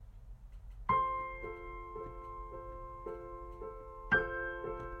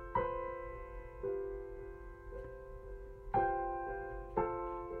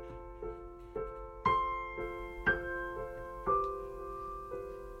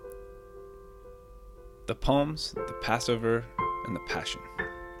the Palms, the Passover, and the Passion.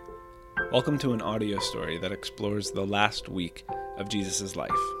 Welcome to an audio story that explores the last week of Jesus' life,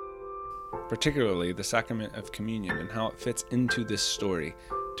 particularly the sacrament of communion and how it fits into this story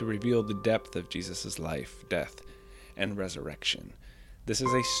to reveal the depth of Jesus' life, death, and resurrection. This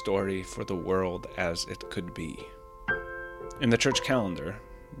is a story for the world as it could be. In the church calendar,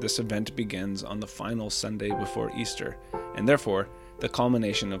 this event begins on the final Sunday before Easter, and therefore the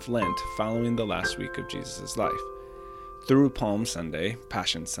culmination of Lent following the last week of Jesus' life. Through Palm Sunday,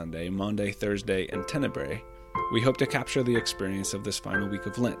 Passion Sunday, Maundy, Thursday, and Tenebrae, we hope to capture the experience of this final week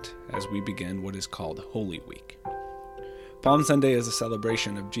of Lent as we begin what is called Holy Week. Palm Sunday is a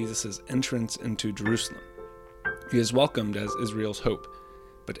celebration of Jesus' entrance into Jerusalem. He is welcomed as Israel's hope,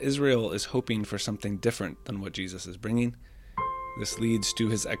 but Israel is hoping for something different than what Jesus is bringing. This leads to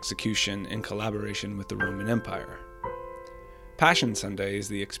his execution in collaboration with the Roman Empire. Passion Sunday is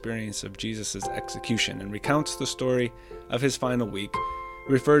the experience of Jesus' execution and recounts the story of his final week,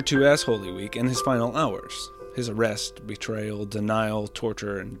 referred to as Holy Week, and his final hours, his arrest, betrayal, denial,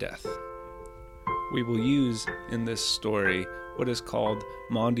 torture, and death. We will use in this story what is called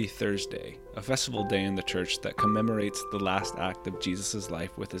Maundy Thursday, a festival day in the church that commemorates the last act of Jesus'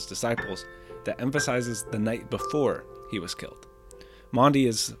 life with his disciples that emphasizes the night before he was killed. Maundy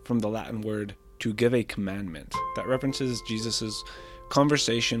is from the Latin word to give a commandment that references Jesus'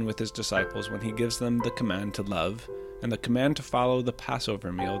 conversation with his disciples when he gives them the command to love and the command to follow the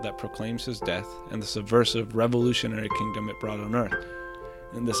Passover meal that proclaims his death and the subversive revolutionary kingdom it brought on earth.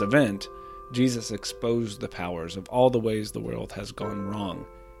 In this event, Jesus exposed the powers of all the ways the world has gone wrong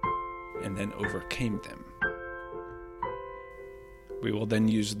and then overcame them. We will then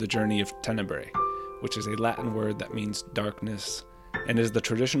use the journey of Tenebrae, which is a Latin word that means darkness, and is the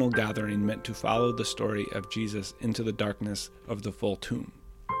traditional gathering meant to follow the story of Jesus into the darkness of the full tomb.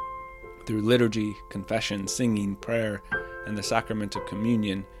 Through liturgy, confession, singing, prayer, and the sacrament of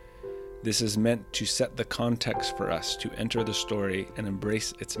communion, this is meant to set the context for us to enter the story and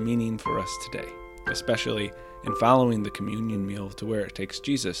embrace its meaning for us today, especially in following the communion meal to where it takes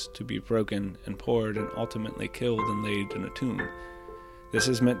Jesus to be broken and poured and ultimately killed and laid in a tomb. This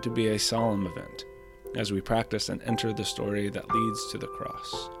is meant to be a solemn event, as we practice and enter the story that leads to the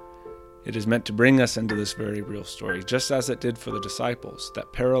cross. It is meant to bring us into this very real story, just as it did for the disciples,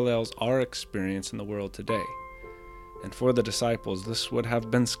 that parallels our experience in the world today. And for the disciples, this would have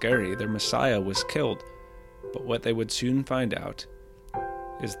been scary. Their Messiah was killed. But what they would soon find out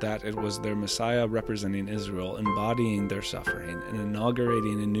is that it was their Messiah representing Israel, embodying their suffering and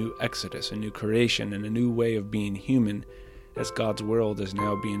inaugurating a new exodus, a new creation, and a new way of being human as God's world is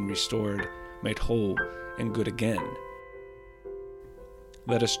now being restored, made whole and good again.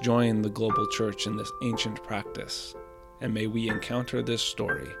 Let us join the global church in this ancient practice, and may we encounter this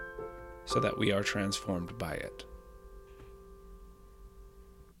story so that we are transformed by it.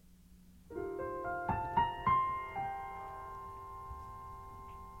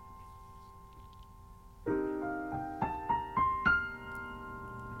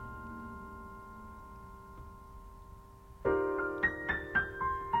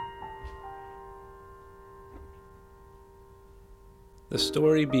 The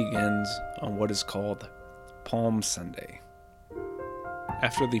story begins on what is called Palm Sunday.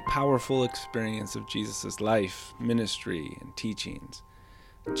 After the powerful experience of Jesus' life, ministry, and teachings,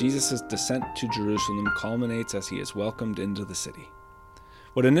 Jesus' descent to Jerusalem culminates as he is welcomed into the city.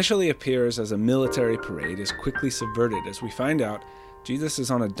 What initially appears as a military parade is quickly subverted as we find out Jesus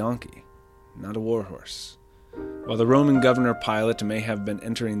is on a donkey, not a war horse. While the Roman governor Pilate may have been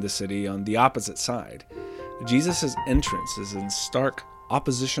entering the city on the opposite side, Jesus' entrance is in stark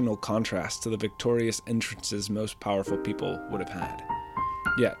oppositional contrast to the victorious entrances most powerful people would have had.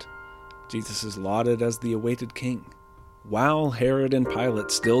 Yet, Jesus is lauded as the awaited king, while Herod and Pilate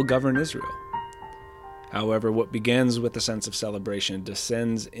still govern Israel. However, what begins with a sense of celebration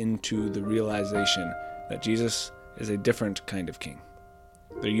descends into the realization that Jesus is a different kind of king.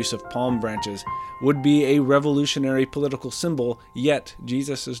 The use of palm branches would be a revolutionary political symbol, yet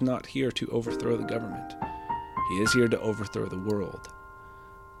Jesus is not here to overthrow the government. He is here to overthrow the world.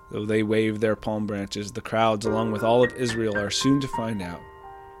 Though they wave their palm branches, the crowds, along with all of Israel, are soon to find out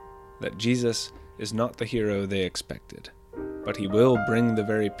that Jesus is not the hero they expected, but he will bring the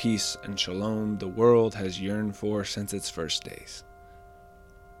very peace and shalom the world has yearned for since its first days.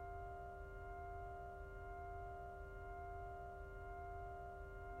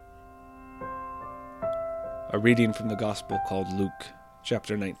 A reading from the Gospel called Luke,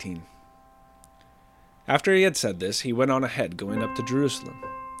 chapter 19. After he had said this, he went on ahead, going up to Jerusalem.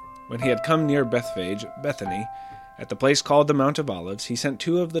 When he had come near Bethphage, Bethany, At the place called the Mount of Olives, he sent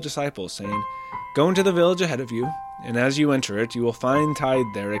 2 of the disciples, saying, "Go into the village ahead of you, and as you enter it, you will find tied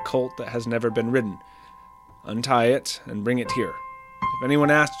there a colt that has never been ridden. Untie it and bring it here. If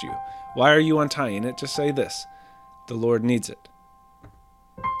anyone asks you, 'Why are you untying it?' just say this, 'The Lord needs it.'"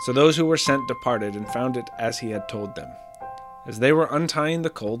 So those who were sent departed and found it as he had told them. As they were untying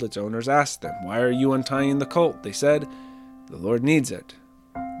the colt, its owners asked them, "Why are you untying the colt?" They said, "The Lord needs it."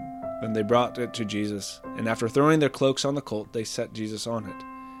 Then they brought it to Jesus, and after throwing their cloaks on the colt, they set Jesus on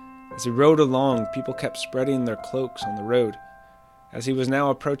it. As he rode along, people kept spreading their cloaks on the road. As he was now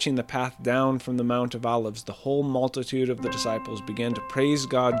approaching the path down from the Mount of Olives, the whole multitude of the disciples began to praise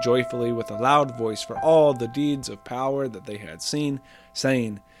God joyfully with a loud voice for all the deeds of power that they had seen,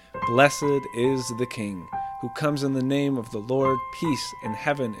 saying, "Blessed is the King, who comes in the name of the Lord, peace in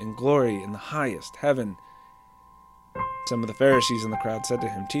heaven and glory in the highest heaven." Some of the Pharisees in the crowd said to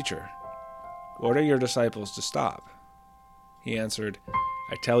him, "Teacher, order your disciples to stop." He answered,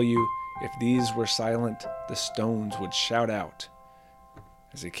 "I tell you, if these were silent, the stones would shout out."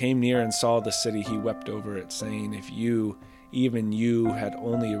 As he came near and saw the city, he wept over it, saying, "If you, even you, had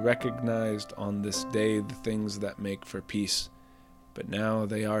only recognized on this day the things that make for peace, but now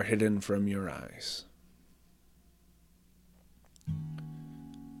they are hidden from your eyes."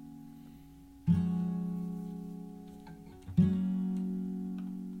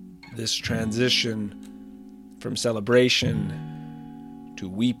 This transition from celebration to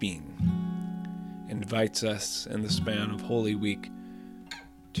weeping invites us in the span of Holy Week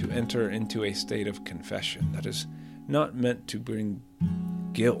to enter into a state of confession that is not meant to bring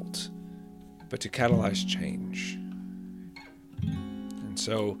guilt, but to catalyze change. And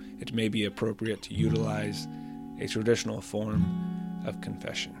so it may be appropriate to utilize a traditional form of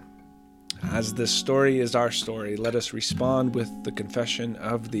confession. As this story is our story, let us respond with the confession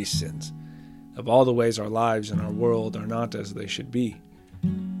of these sins, of all the ways our lives and our world are not as they should be.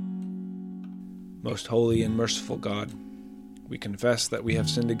 Most holy and merciful God, we confess that we have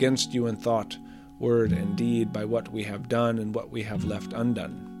sinned against you in thought, word, and deed by what we have done and what we have left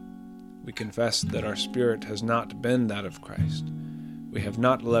undone. We confess that our spirit has not been that of Christ. We have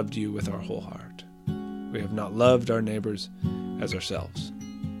not loved you with our whole heart. We have not loved our neighbors as ourselves.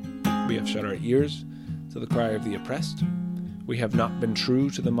 We have shut our ears to the cry of the oppressed. We have not been true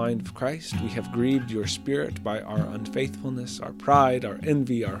to the mind of Christ. We have grieved your Spirit by our unfaithfulness, our pride, our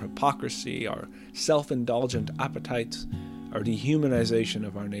envy, our hypocrisy, our self-indulgent appetites, our dehumanization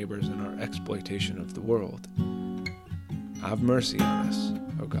of our neighbors, and our exploitation of the world. Have mercy on us,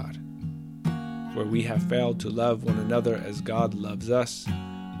 O God. Where we have failed to love one another as God loves us,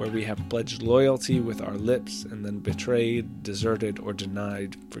 where we have pledged loyalty with our lips and then betrayed, deserted, or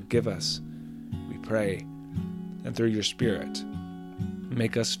denied, forgive us, we pray, and through your Spirit,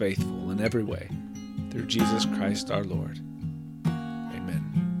 make us faithful in every way, through Jesus Christ our Lord. Amen.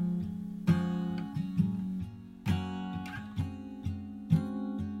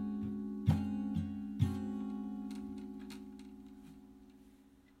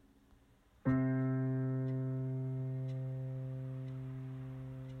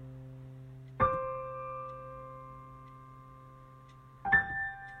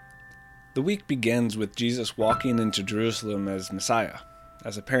 The week begins with Jesus walking into Jerusalem as Messiah,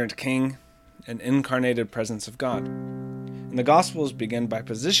 as apparent King, and incarnated presence of God. And the Gospels begin by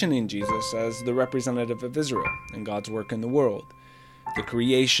positioning Jesus as the representative of Israel and God's work in the world. The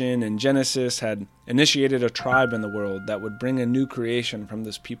creation in Genesis had initiated a tribe in the world that would bring a new creation from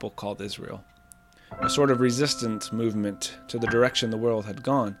this people called Israel, a sort of resistance movement to the direction the world had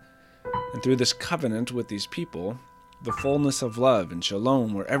gone. And through this covenant with these people, the fullness of love and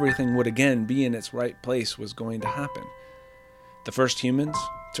shalom, where everything would again be in its right place, was going to happen. The first humans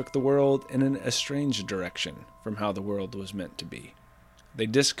took the world in an estranged direction from how the world was meant to be. They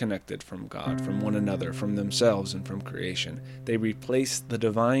disconnected from God, from one another, from themselves, and from creation. They replaced the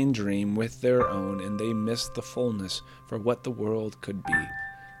divine dream with their own, and they missed the fullness for what the world could be.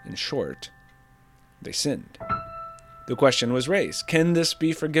 In short, they sinned. The question was raised, can this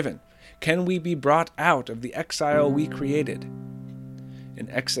be forgiven? Can we be brought out of the exile we created? In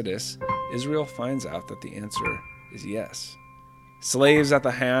Exodus, Israel finds out that the answer is yes. Slaves at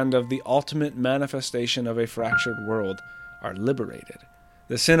the hand of the ultimate manifestation of a fractured world are liberated.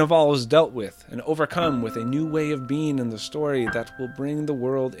 The sin of all is dealt with and overcome with a new way of being in the story that will bring the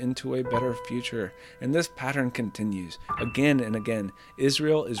world into a better future. And this pattern continues. Again and again,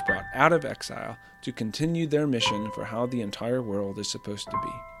 Israel is brought out of exile to continue their mission for how the entire world is supposed to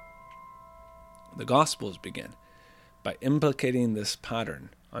be. The Gospels begin by implicating this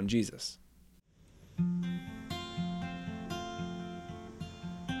pattern on Jesus.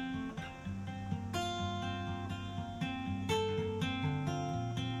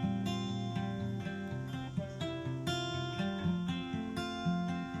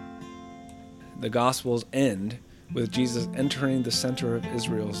 The Gospels end with Jesus entering the center of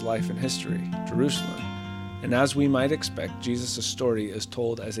Israel's life and history, Jerusalem. And as we might expect, Jesus' story is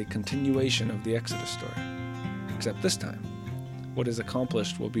told as a continuation of the Exodus story. Except this time, what is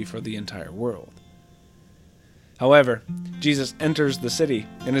accomplished will be for the entire world. However, Jesus enters the city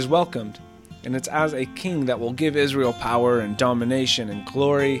and is welcomed, and it's as a king that will give Israel power and domination and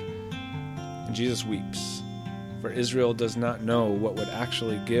glory. And Jesus weeps, for Israel does not know what would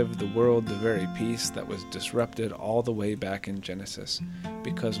actually give the world the very peace that was disrupted all the way back in Genesis,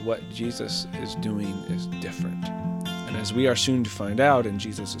 because what Jesus is doing is different. And as we are soon to find out in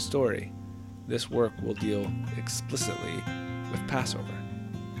Jesus' story, this work will deal explicitly with Passover.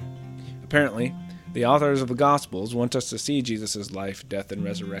 Apparently, the authors of the Gospels want us to see Jesus' life, death, and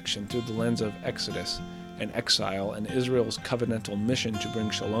resurrection through the lens of Exodus and exile and Israel's covenantal mission to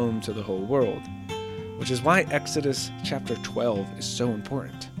bring shalom to the whole world, which is why Exodus chapter 12 is so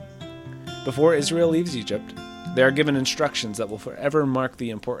important. Before Israel leaves Egypt, they are given instructions that will forever mark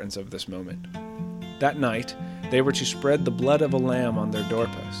the importance of this moment. That night, they were to spread the blood of a lamb on their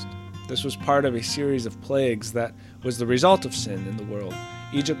doorpost. This was part of a series of plagues that was the result of sin in the world.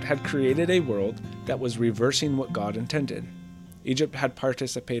 Egypt had created a world that was reversing what God intended. Egypt had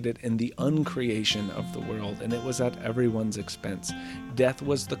participated in the uncreation of the world, and it was at everyone's expense. Death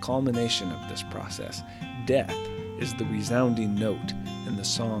was the culmination of this process. Death is the resounding note in the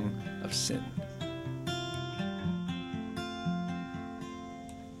song of sin.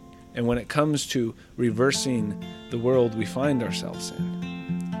 And when it comes to reversing the world we find ourselves in,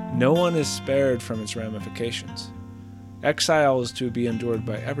 no one is spared from its ramifications. Exile is to be endured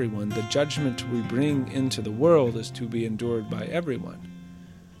by everyone. The judgment we bring into the world is to be endured by everyone.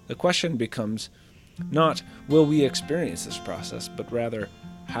 The question becomes not, will we experience this process, but rather,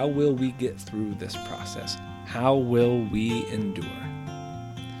 how will we get through this process? How will we endure?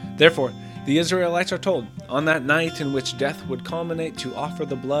 Therefore, the Israelites are told, on that night in which death would culminate, to offer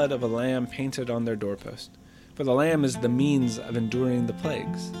the blood of a lamb painted on their doorpost. For the lamb is the means of enduring the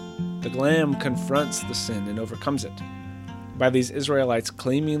plagues. The lamb confronts the sin and overcomes it. By these Israelites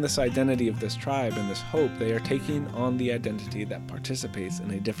claiming this identity of this tribe and this hope, they are taking on the identity that participates in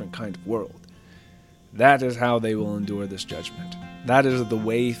a different kind of world. That is how they will endure this judgment. That is the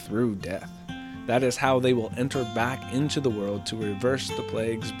way through death. That is how they will enter back into the world to reverse the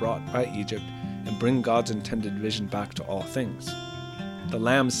plagues brought by Egypt and bring God's intended vision back to all things. The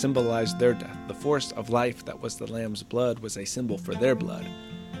lamb symbolized their death. The force of life that was the lamb's blood was a symbol for their blood.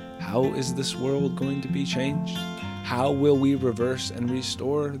 How is this world going to be changed? How will we reverse and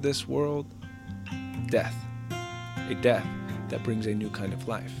restore this world? Death. A death that brings a new kind of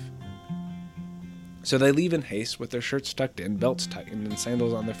life. So they leave in haste with their shirts tucked in, belts tightened, and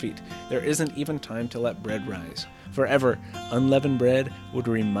sandals on their feet. There isn't even time to let bread rise. Forever, unleavened bread would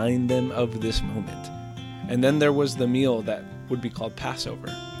remind them of this moment. And then there was the meal that would be called Passover,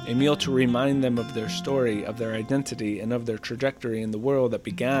 a meal to remind them of their story, of their identity, and of their trajectory in the world that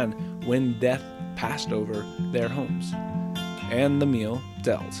began when death passed over their homes. And the meal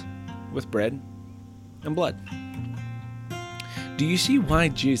dealt with bread and blood. Do you see why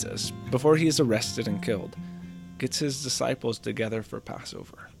Jesus, before he is arrested and killed, gets his disciples together for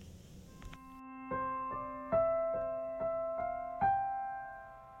Passover?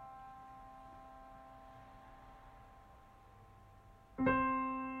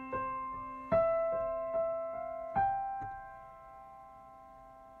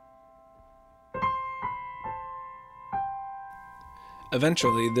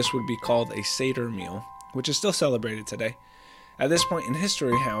 Eventually, this would be called a Seder meal, which is still celebrated today. At this point in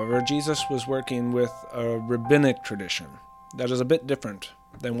history, however, Jesus was working with a rabbinic tradition that is a bit different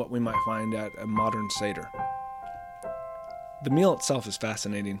than what we might find at a modern Seder. The meal itself is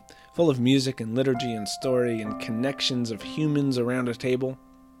fascinating, full of music and liturgy and story and connections of humans around a table.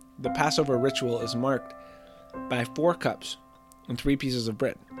 The Passover ritual is marked by 4 cups and 3 pieces of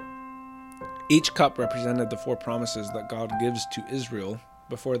bread. Each cup represented the 4 promises that God gives to Israel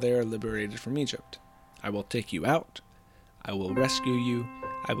before they are liberated from Egypt. I will take you out, I will rescue you,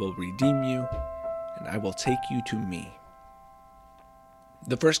 I will redeem you, and I will take you to me.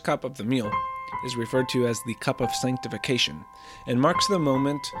 The first cup of the meal is referred to as the cup of sanctification and marks the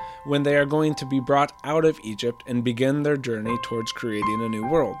moment when they are going to be brought out of Egypt and begin their journey towards creating a new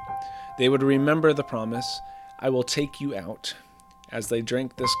world. They would remember the promise, I will take you out, as they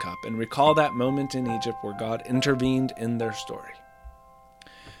drank this cup and recall that moment in Egypt where God intervened in their story.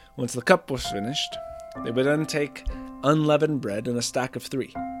 Once the cup was finished, they would then take unleavened bread and a stack of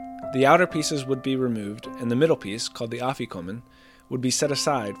 3. The outer pieces would be removed, and the middle piece, called the afikomen, would be set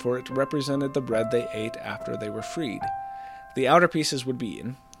aside, for it represented the bread they ate after they were freed. The outer pieces would be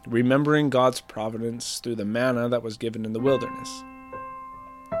eaten, remembering God's providence through the manna that was given in the wilderness.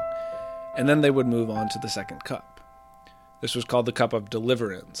 And then they would move on to the second cup. This was called the cup of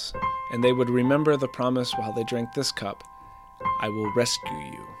deliverance, and they would remember the promise while they drank this cup, I will rescue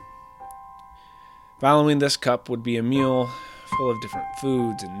you. Following this cup would be a meal full of different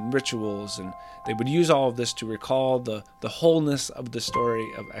foods and rituals, and they would use all of this to recall the wholeness of the story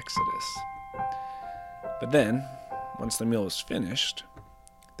of Exodus. But then, once the meal was finished,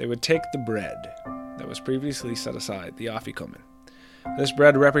 they would take the bread that was previously set aside, the afikomen. This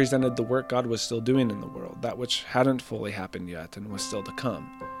bread represented the work God was still doing in the world, that which hadn't fully happened yet and was still to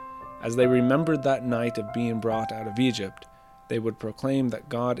come. As they remembered that night of being brought out of Egypt, they would proclaim that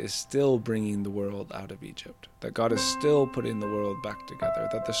God is still bringing the world out of Egypt, that God is still putting the world back together,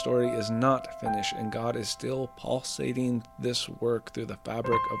 that the story is not finished, and God is still pulsating this work through the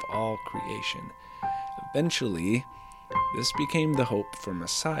fabric of all creation. Eventually, this became the hope for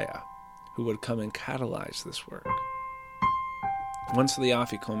Messiah, who would come and catalyze this work. Once the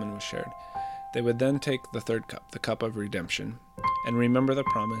afikomen was shared, they would then take the third cup, the cup of redemption, and remember the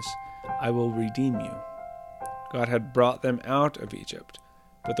promise, I will redeem you. God had brought them out of Egypt,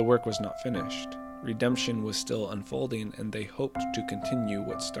 but the work was not finished. Redemption was still unfolding, and they hoped to continue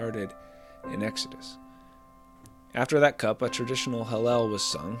what started in Exodus. After that cup, a traditional Hallel was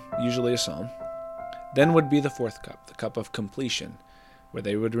sung, usually a psalm. Then would be the fourth cup, the cup of completion, where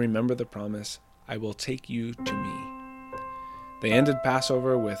they would remember the promise, I will take you to me. They ended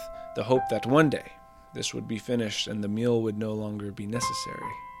Passover with the hope that one day this would be finished and the meal would no longer be necessary.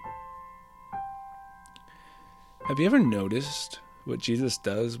 Have you ever noticed what Jesus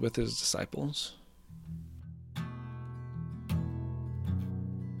does with his disciples?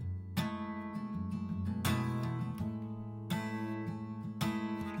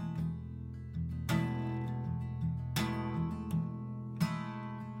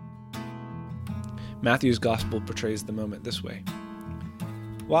 Matthew's gospel portrays the moment this way.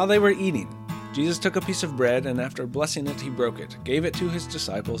 While they were eating, Jesus took a piece of bread, and after blessing it, he broke it, gave it to his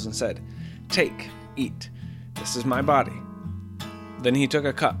disciples, and said, Take, eat, this is my body. Then he took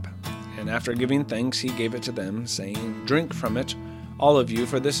a cup, and after giving thanks, he gave it to them, saying, Drink from it, all of you,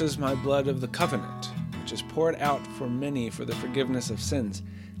 for this is my blood of the covenant, which is poured out for many for the forgiveness of sins.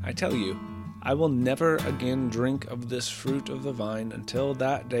 I tell you, I will never again drink of this fruit of the vine until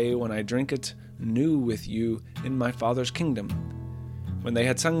that day when I drink it new with you in my Father's kingdom. When they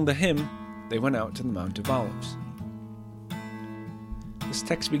had sung the hymn, they went out to the Mount of Olives. This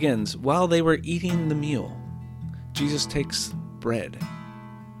text begins, while they were eating the meal, Jesus takes bread.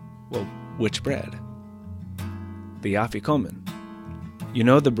 Well, which bread? The afikomen. You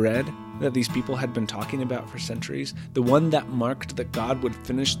know, the bread that these people had been talking about for centuries, the one that marked that God would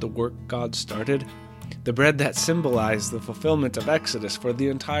finish the work God started, the bread that symbolized the fulfillment of Exodus for the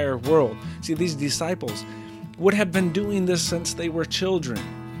entire world. See, these disciples would have been doing this since they were children.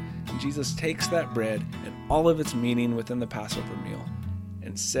 And Jesus takes that bread and all of its meaning within the Passover meal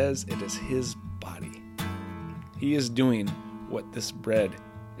and says it is his body. He is doing what this bread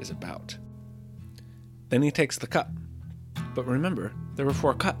is about. Then he takes the cup. But remember, there were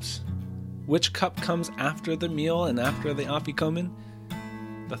 4 cups. Which cup comes after the meal and after the afikomen?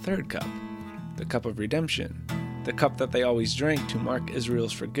 The third cup, the cup of redemption, the cup that they always drank to mark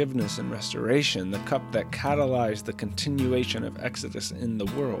Israel's forgiveness and restoration, the cup that catalyzed the continuation of Exodus in the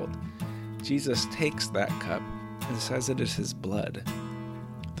world. Jesus takes that cup and says it is his blood.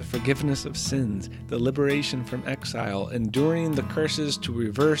 The forgiveness of sins, the liberation from exile, enduring the curses to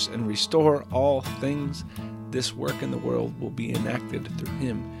reverse and restore all things, this work in the world will be enacted through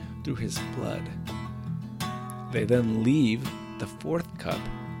him, through his blood. They then leave the 4th cup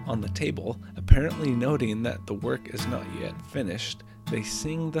on the table, apparently noting that the work is not yet finished. They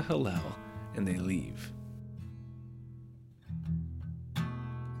sing the Hallel and they leave.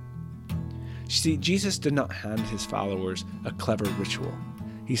 See, Jesus did not hand his followers a clever ritual.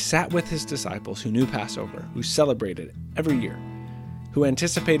 He sat with his disciples who knew Passover, who celebrated it every year, who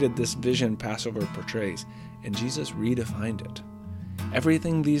anticipated this vision Passover portrays, and Jesus redefined it.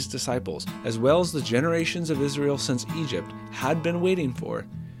 Everything these disciples, as well as the generations of Israel since Egypt, had been waiting for,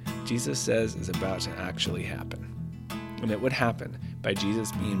 Jesus says is about to actually happen. And it would happen by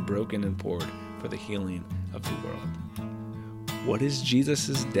Jesus being broken and poured for the healing of the world. What is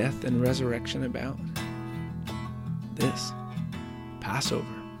Jesus' death and resurrection about? This. Passover.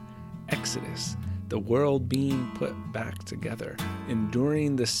 Exodus. The world being put back together,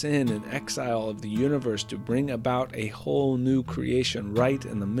 enduring the sin and exile of the universe to bring about a whole new creation right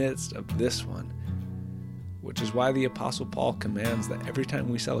in the midst of this one. Which is why the Apostle Paul commands that every time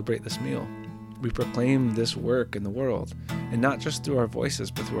we celebrate this meal, we proclaim this work in the world, and not just through our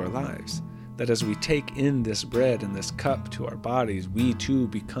voices, but through our lives. That as we take in this bread and this cup to our bodies, we too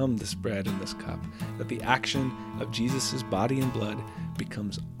become this bread and this cup. That the action of Jesus' body and blood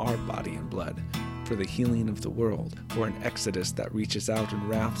becomes our body and blood for the healing of the world, for an exodus that reaches out and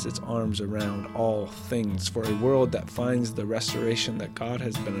wraps its arms around all things, for a world that finds the restoration that God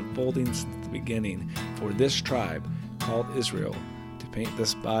has been unfolding since the beginning, for this tribe called Israel to paint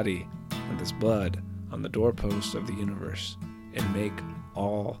this body and this blood on the doorpost of the universe and make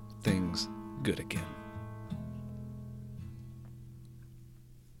all things good again.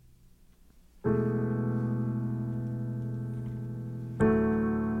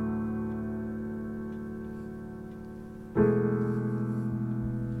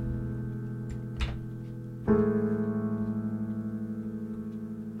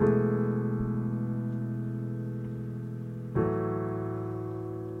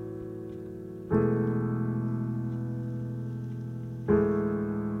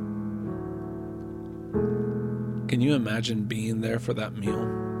 Can you imagine being there for that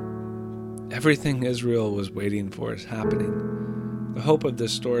meal? Everything Israel was waiting for is happening. The hope of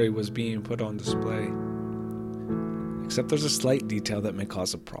this story was being put on display. Except there's a slight detail that may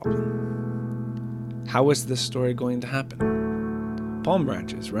cause a problem. How is this story going to happen? Palm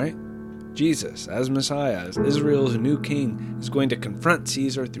branches, right? Jesus, as Messiah, as Israel's new king, is going to confront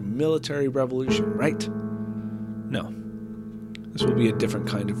Caesar through military revolution, right? No. This will be a different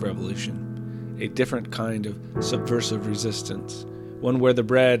kind of revolution. A different kind of subversive resistance, one where the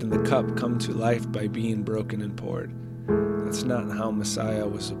bread and the cup come to life by being broken and poured. That's not how Messiah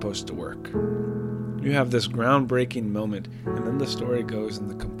was supposed to work. You have this groundbreaking moment, and then the story goes in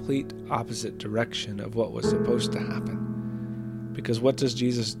the complete opposite direction of what was supposed to happen. Because what does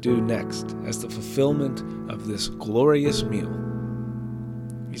Jesus do next as the fulfillment of this glorious meal?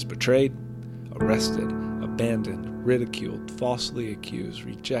 He's betrayed, arrested, abandoned, ridiculed, falsely accused,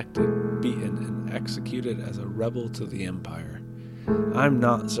 rejected, beaten, and executed as a rebel to the empire. I'm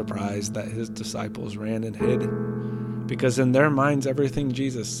not surprised that his disciples ran and hid, because in their minds everything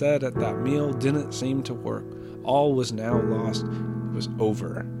Jesus said at that meal didn't seem to work. All was now lost. It was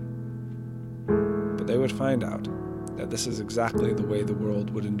over. But they would find out that this is exactly the way the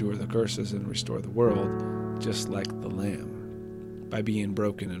world would endure the curses and restore the world, just like the lamb, by being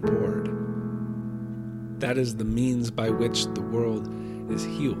broken and poured. That is the means by which the world is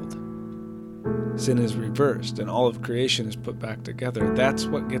healed. Sin is reversed and all of creation is put back together. That's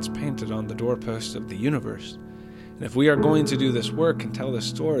what gets painted on the doorpost of the universe. And if we are going to do this work and tell this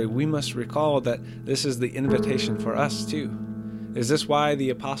story, we must recall that this is the invitation for us too. Is this why the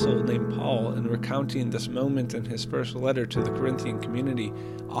apostle named Paul, in recounting this moment in his first letter to the Corinthian community,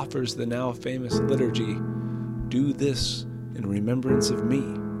 offers the now famous liturgy, "Do this in remembrance of me"?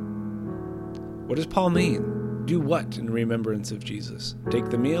 What does Paul mean? Do what in remembrance of Jesus? Take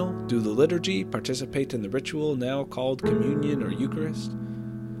the meal, do the liturgy, participate in the ritual now called communion or Eucharist?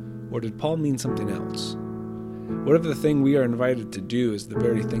 Or did Paul mean something else? What if the thing we are invited to do is the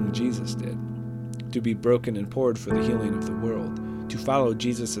very thing Jesus did? To be broken and poured for the healing of the world, to follow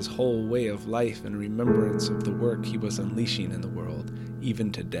Jesus' whole way of life in remembrance of the work he was unleashing in the world, even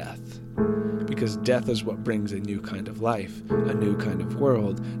to death. Because death is what brings a new kind of life, a new kind of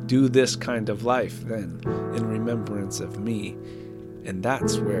world. Do this kind of life, then, in remembrance of me. And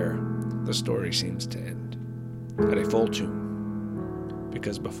that's where the story seems to end, at a full tomb.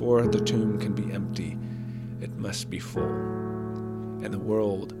 Because before the tomb can be empty, it must be full, and the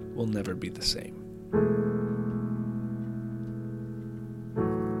world will never be the same.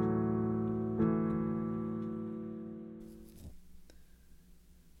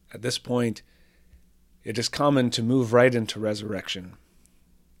 At this point, it is common to move right into resurrection.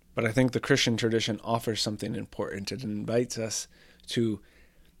 But I think the Christian tradition offers something important. It invites us to,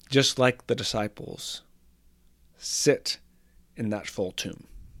 just like the disciples, sit in that full tomb.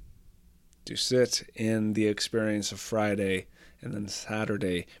 To sit in the experience of Friday and then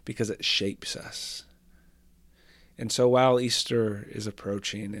Saturday, because it shapes us. And so while Easter is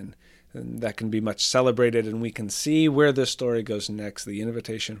approaching, and that can be much celebrated, and we can see where this story goes next, the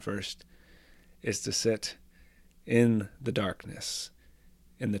invitation first is to sit in the darkness,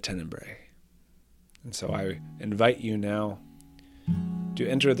 in the tenebrae. And so I invite you now to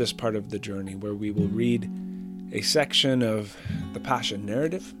enter this part of the journey where we will read a section of the Passion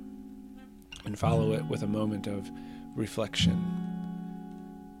narrative and follow it with a moment of reflection.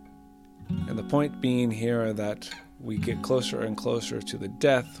 And the point being here that we get closer and closer to the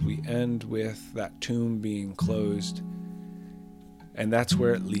death. We end with that tomb being closed. And that's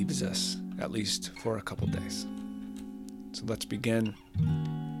where it leaves us, at least for a couple days. So let's begin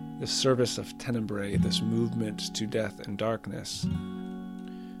this service of tenebrae, this movement to death and darkness,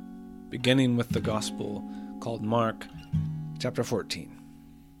 beginning with the gospel called Mark, chapter 14.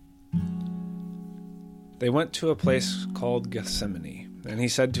 They went to a place called Gethsemane, and he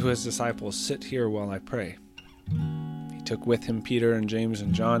said to his disciples, "Sit here while I pray." He took with him Peter and James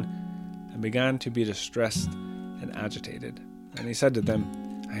and John, and began to be distressed and agitated. And he said to them,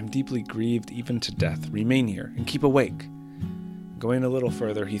 "I am deeply grieved even to death. Remain here and keep awake." Going a little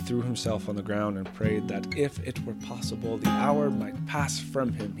further, he threw himself on the ground and prayed that if it were possible, the hour might pass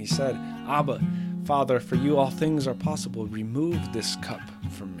from him. He said, "Abba, Father, for you all things are possible. Remove this cup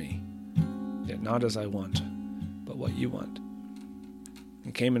from me. Yet not as I want, but what you want."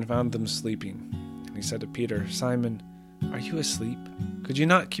 He came and found them sleeping. And he said to Peter, "Simon, are you asleep? Could you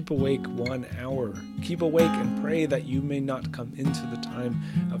not keep awake 1 hour? Keep awake and pray that you may not come into the time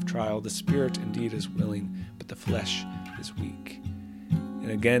of trial. The spirit indeed is willing, but the flesh is weak." And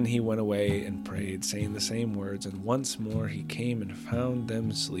again he went away and prayed, saying the same words. And once more he came and found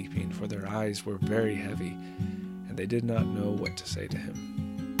them sleeping, for their eyes were very heavy, and they did not know what to say to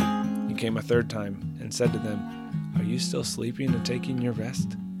him. He came a third time and said to them, "Are you still sleeping and taking your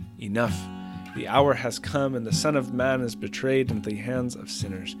rest? Enough! The hour has come, and the Son of Man is betrayed into the hands of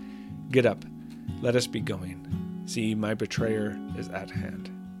sinners. Get up, let us be going. See, my betrayer is at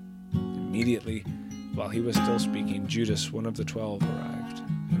hand." Immediately, while he was still speaking, Judas, one of the 12, arrived,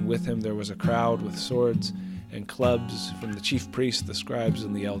 and with him there was a crowd with swords and clubs from the chief priests, the scribes,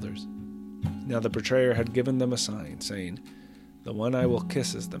 and the elders. Now the betrayer had given them a sign, saying, "The one I will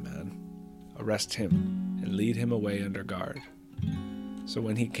kiss is the man. Arrest him and lead him away under guard." So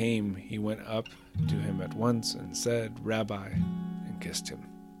when he came, he went up to him at once and said, "Rabbi," and kissed him.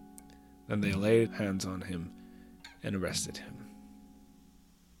 Then they laid hands on him and arrested him.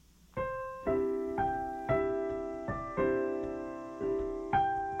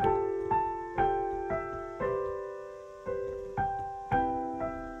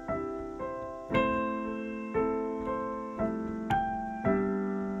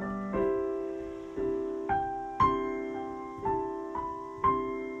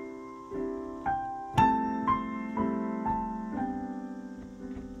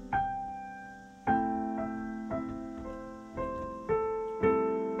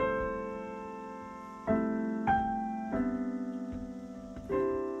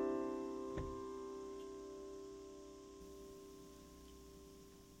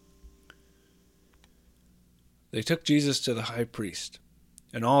 They took Jesus to the high priest,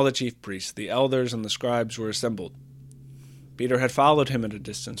 and all the chief priests, the elders, and the scribes were assembled. Peter had followed him at a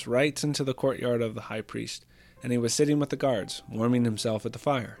distance, right into the courtyard of the high priest, and he was sitting with the guards, warming himself at the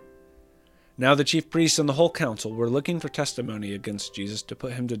fire. Now the chief priests and the whole council were looking for testimony against Jesus to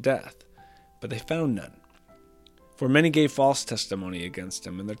put him to death, but they found none. For many gave false testimony against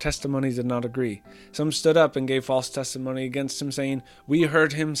him, and their testimony did not agree. Some stood up and gave false testimony against him, saying, "We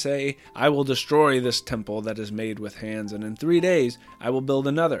heard him say, 'I will destroy this temple that is made with hands, and in 3 days I will build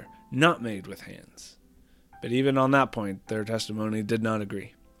another, not made with hands.' But even on that point their testimony did not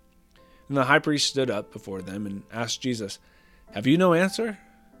agree. And the high priest stood up before them and asked Jesus, 'Have you no answer?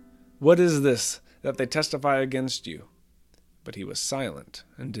 What is this that they testify against you?' But he was silent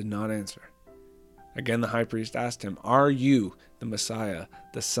and did not answer. Again the high priest asked him, 'Are you the Messiah,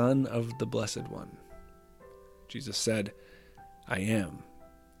 the Son of the Blessed One?' Jesus said, 'I am,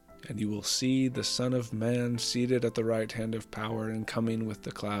 and you will see the Son of Man seated at the right hand of power and coming with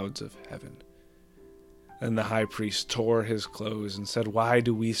the clouds of heaven.' Then the high priest tore his clothes and said, 'Why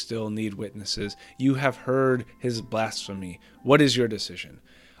do we still need witnesses? You have heard his blasphemy. What is your decision?'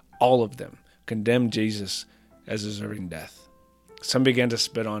 All of them condemned Jesus as deserving death. Some began to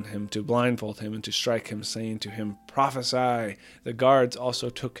spit on him, to blindfold him, and to strike him, saying to him, 'Prophesy!' The guards also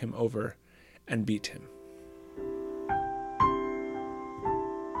took him over and beat him.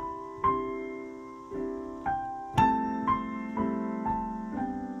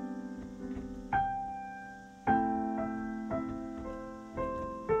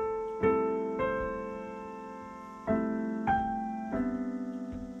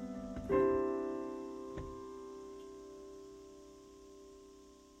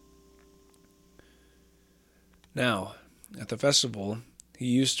 Now, at the festival, he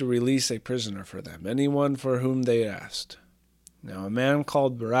used to release a prisoner for them, anyone for whom they asked. Now a man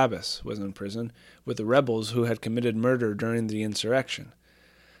called Barabbas was in prison with the rebels who had committed murder during the insurrection.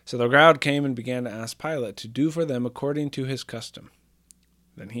 So the crowd came and began to ask Pilate to do for them according to his custom.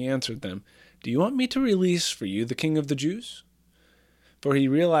 Then he answered them, "Do you want me to release for you the king of the Jews?" For he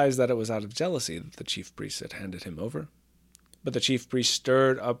realized that it was out of jealousy that the chief priests had handed him over. But the chief priests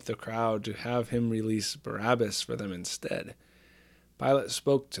stirred up the crowd to have him release Barabbas for them instead. Pilate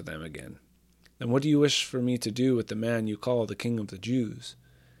spoke to them again. "Then what do you wish for me to do with the man you call the King of the Jews?"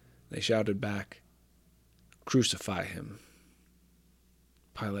 They shouted back, "Crucify him."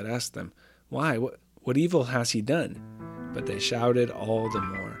 Pilate asked them, "Why? What evil has he done?" But they shouted all the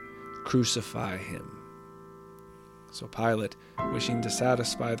more, "Crucify him." So Pilate, wishing to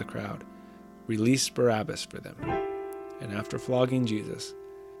satisfy the crowd, released Barabbas for them, and after flogging Jesus,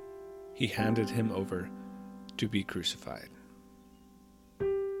 he handed him over to be crucified.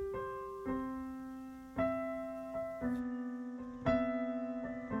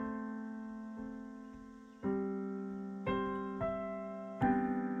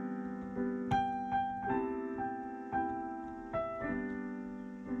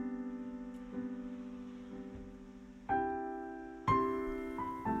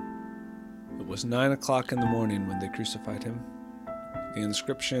 It was 9 o'clock in the morning when they crucified him. The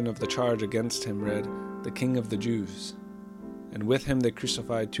inscription of the charge against him read, "The King of the Jews." And with him they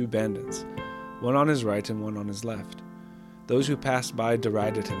crucified 2 bandits, one on his right and one on his left. Those who passed by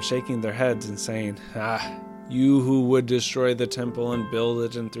derided him, shaking their heads and saying, "Ah, you who would destroy the temple and build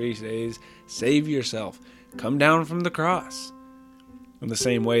it in 3 days, save yourself. Come down from the cross." In the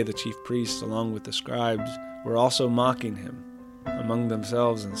same way, the chief priests, along with the scribes, were also mocking him among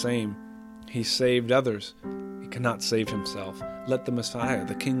themselves and saying, "He saved others. He cannot save himself. Let the Messiah,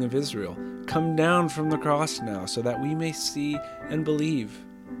 the King of Israel, come down from the cross now, so that we may see and believe."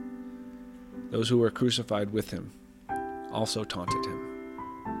 Those who were crucified with him also taunted him.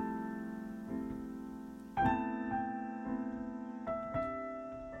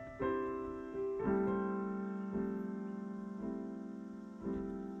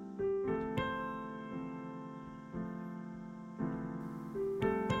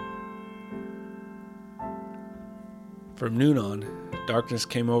 From noon on, darkness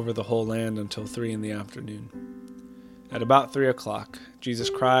came over the whole land until 3 in the afternoon. At about 3 o'clock, Jesus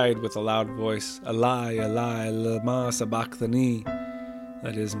cried with a loud voice, "Eli, Eli, lama sabachthani,"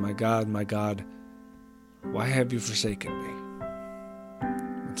 that is, my God, why have you forsaken me?"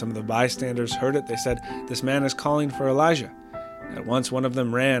 When some of the bystanders heard it, they said, "This man is calling for Elijah." At once one of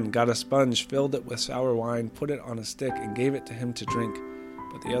them ran, got a sponge, filled it with sour wine, put it on a stick, and gave it to him to drink.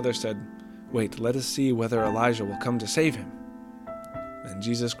 But the other said, "Wait, let us see whether Elijah will come to save him." Then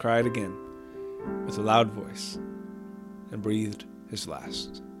Jesus cried again with a loud voice and breathed his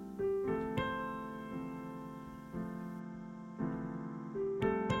last.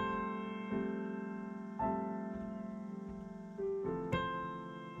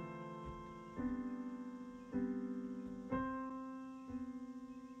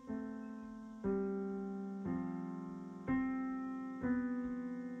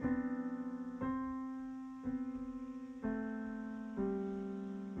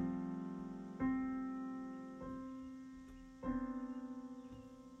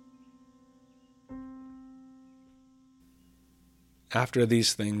 After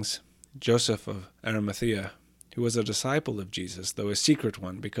these things, Joseph of Arimathea, who was a disciple of Jesus, though a secret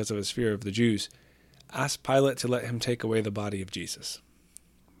one because of his fear of the Jews, asked Pilate to let him take away the body of Jesus.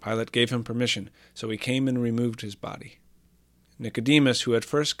 Pilate gave him permission, so he came and removed his body. Nicodemus, who had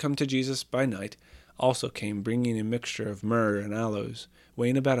first come to Jesus by night, also came, bringing a mixture of myrrh and aloes,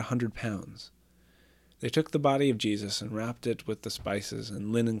 weighing about 100 pounds. They took the body of Jesus and wrapped it with the spices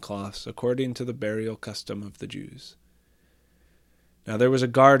and linen cloths according to the burial custom of the Jews. Now there was a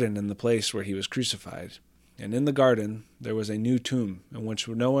garden in the place where he was crucified, and in the garden there was a new tomb in which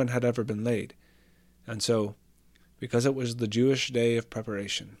no one had ever been laid. And so, because it was the Jewish day of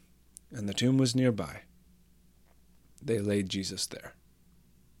preparation, and the tomb was nearby, they laid Jesus there.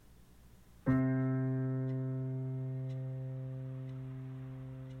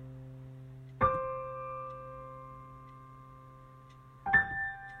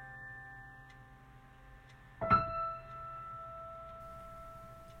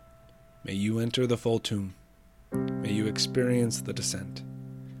 May you enter the full tomb. May you experience the descent.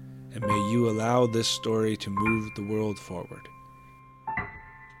 And may you allow this story to move the world forward.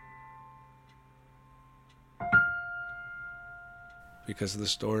 Because the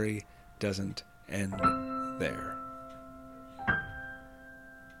story doesn't end there.